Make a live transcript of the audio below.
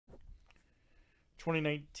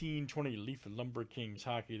2019-20 Leaf Lumber Kings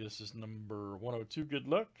hockey. This is number 102. Good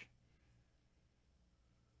luck.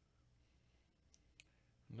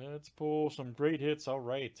 Let's pull some great hits. All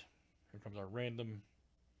right. Here comes our random.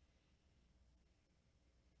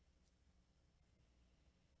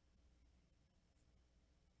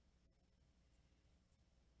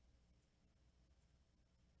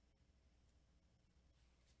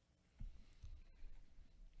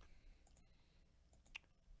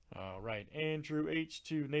 All right. Andrew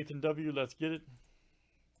H2, Nathan W. Let's get it.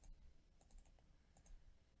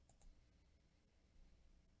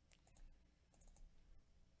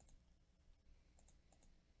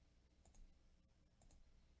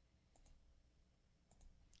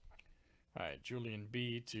 All right, Julian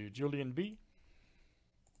B to Julian B.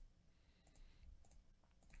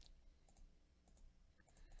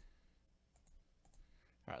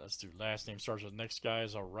 All right, let's do last name starts with next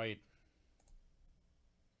guys. All right.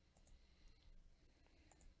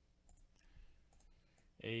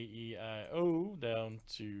 A-E-I-O down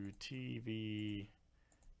to T-V-W-N-Y.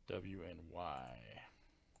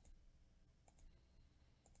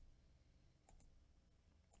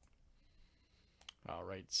 All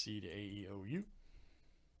right, C to A-E-O-U.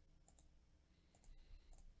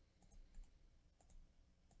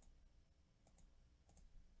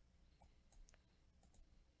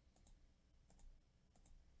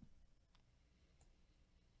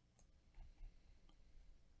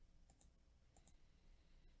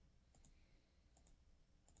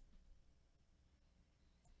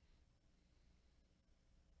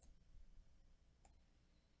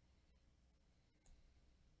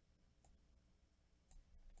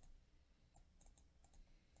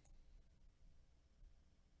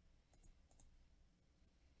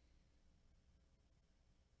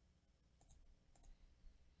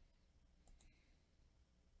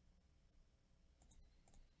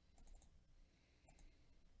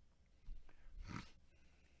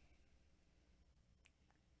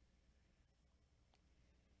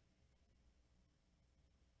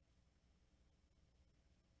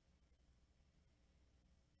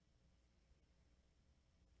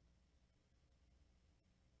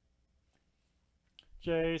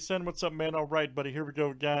 Jason, what's up, man? All right, buddy. Here we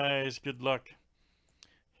go, guys. Good luck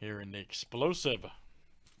here in the explosive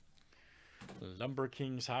Lumber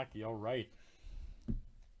Kings hockey. All right.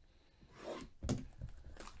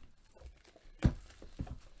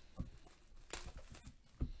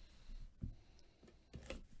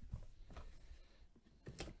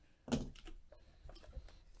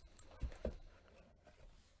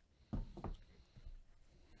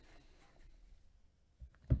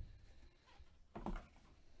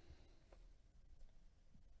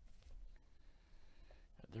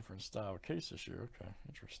 Different style case this year. Okay,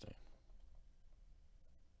 interesting.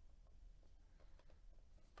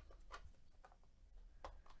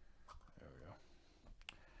 There we go.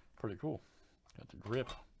 Pretty cool. Got the grip.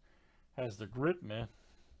 Has the grip, man.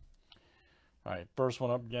 All right, first one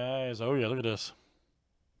up, guys. Oh, yeah, look at this.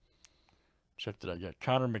 Check that out. You got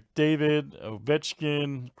Connor McDavid,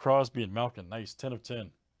 Ovechkin, Crosby, and Malkin. Nice, 10 of 10.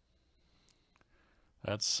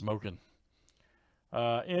 That's smoking.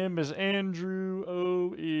 M is Andrew,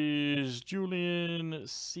 O is Julian,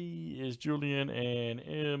 C is Julian, and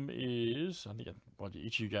M is, I think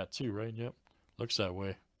each of you got 2, right? Yep, looks that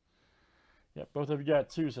way. Yep, both of you got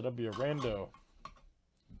 2, so that'll be a rando.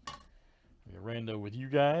 Be a rando with you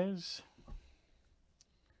guys.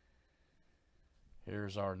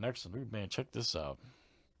 Here's our next one. Ooh, man, check this out.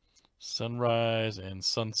 Sunrise and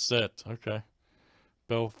Sunset. Okay.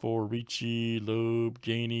 Belfour, Ricci, Loeb,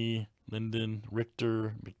 Gainey, Linden,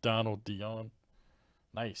 Richter, McDonald, Dion.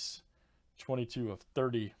 Nice. 22 of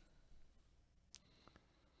 30.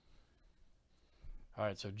 All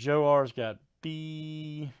right, so Joe R's got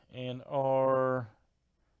B and R.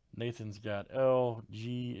 Nathan's got L.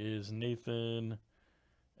 G is Nathan.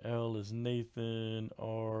 L is Nathan.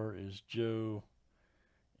 R is Joe.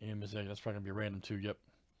 M is A. That's probably going to be a random too. Yep.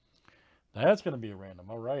 That's going to be a random.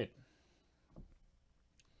 All right.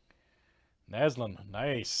 Naslin,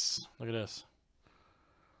 nice. Look at this.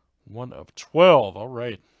 1 of 12. All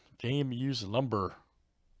right. Game used lumber.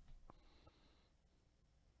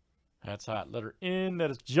 That's hot. Letter N.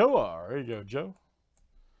 That is Joe R. There you go, Joe.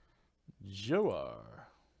 Joe R.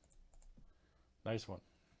 Nice one.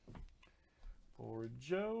 For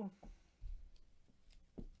Joe.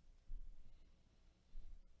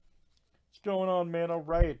 What's going on, man? All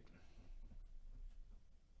right.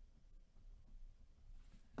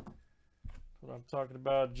 What I'm talking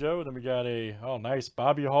about, Joe. Then we got a, oh, nice,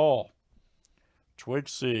 Bobby Hall.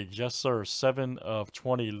 Twigsig, yes, sir. 7 of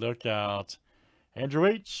 20. Look out. Andrew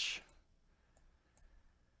H.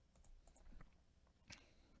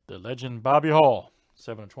 The legend Bobby Hall.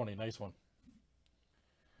 7/20. Nice one.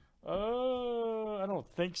 I don't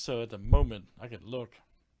think so at the moment. I could look.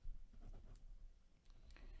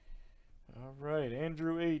 All right,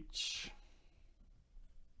 Andrew H.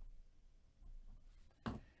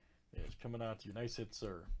 Yeah, it's coming out to you. Nice hit,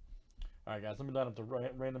 sir. All right, guys, let me line up the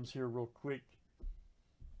randoms here real quick.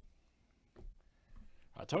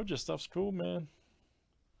 I told you stuff's cool, man.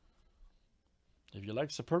 If you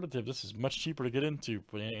like Superlative, this is much cheaper to get into,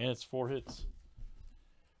 and it's 4 hits.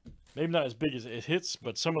 Maybe not as big as it hits,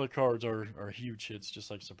 but some of the cards are huge hits,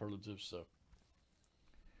 just like Superlative, so.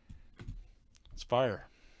 It's fire.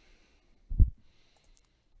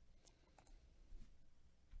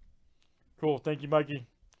 Cool, thank you, Mikey.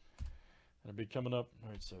 That'll be coming up. All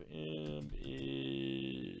right, so M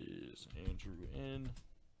is Andrew N.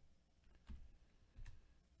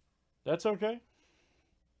 That's okay.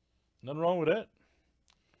 Nothing wrong with that.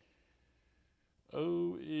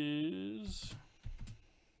 O is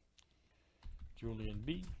Julian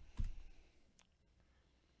B.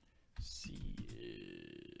 C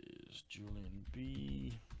is Julian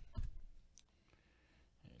B.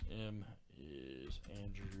 And M is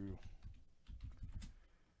Andrew.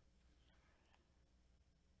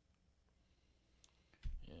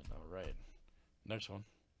 And all right, next one,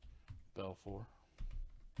 Belfour.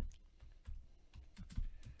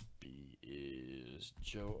 B is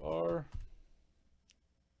Joe R.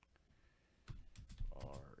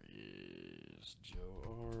 R is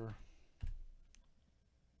Joe R.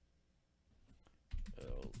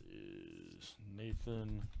 L is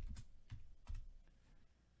Nathan.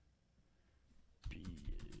 B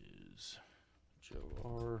is Joe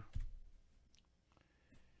R.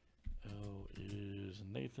 L is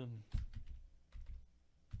Nathan.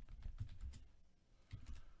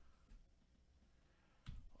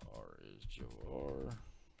 R is Joe R.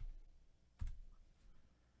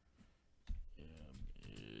 M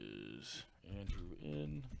is Andrew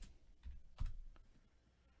N.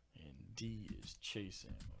 And D is Chase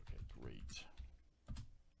M. Okay, great.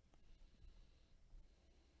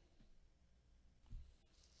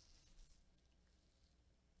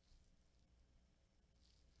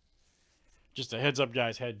 Just a heads up,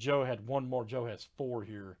 guys. Had Joe had one more, Joe has 4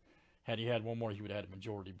 here. Had he had one more, he would have had a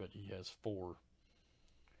majority, but he has 4.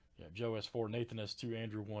 Yeah, Joe has 4, Nathan has 2,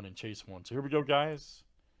 Andrew 1, and Chase 1. So here we go, guys.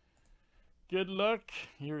 Good luck.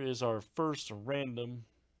 Here is our first random.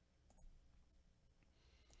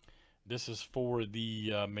 This is for the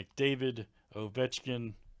McDavid,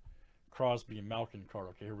 Ovechkin, Crosby, and Malkin card.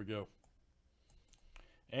 Okay, here we go.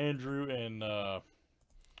 Andrew and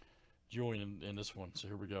Julian in this one. So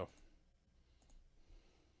here we go.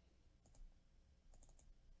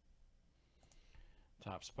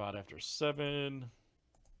 Top spot after 7.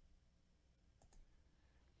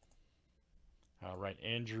 All right,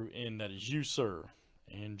 Andrew N. That is you, sir.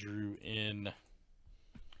 Andrew N.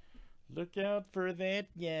 Look out for that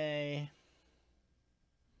guy.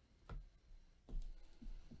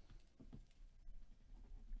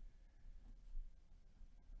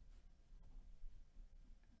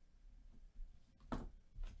 All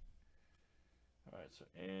right, so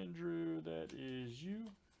Andrew, that is you.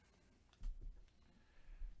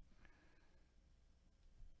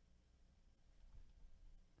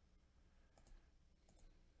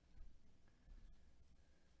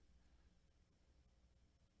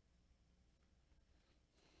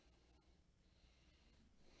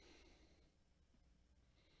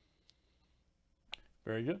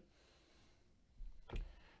 Very good.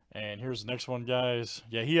 And here's the next one, guys.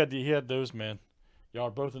 Yeah, he had those, man. Y'all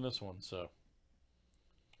are both in this one, so.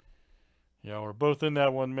 Y'all are both in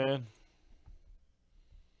that one, man.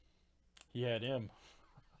 He had him.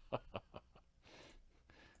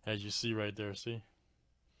 As you see right there, see?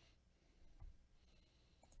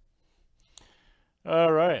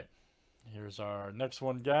 All right. Here's our next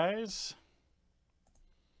one, guys.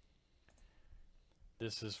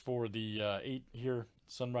 This is for the 8 here.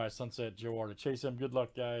 Sunrise, Sunset, Joe R. to Chase him. Good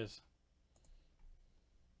luck, guys.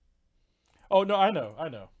 Oh, no, I know.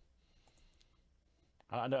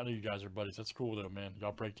 I know you guys are buddies. That's cool, though, man.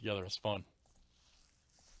 Y'all break together. It's fun.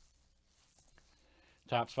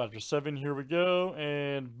 Top spot after 7. Here we go.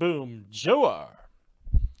 And boom, Joe R.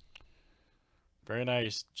 Very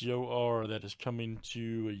nice, Joe R. That is coming to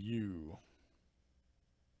you.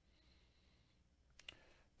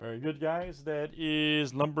 Very good, guys. That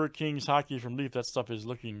is Lumber Kings Hockey from Leaf. That stuff is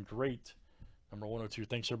looking great. Number 102.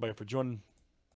 Thanks, everybody, for joining.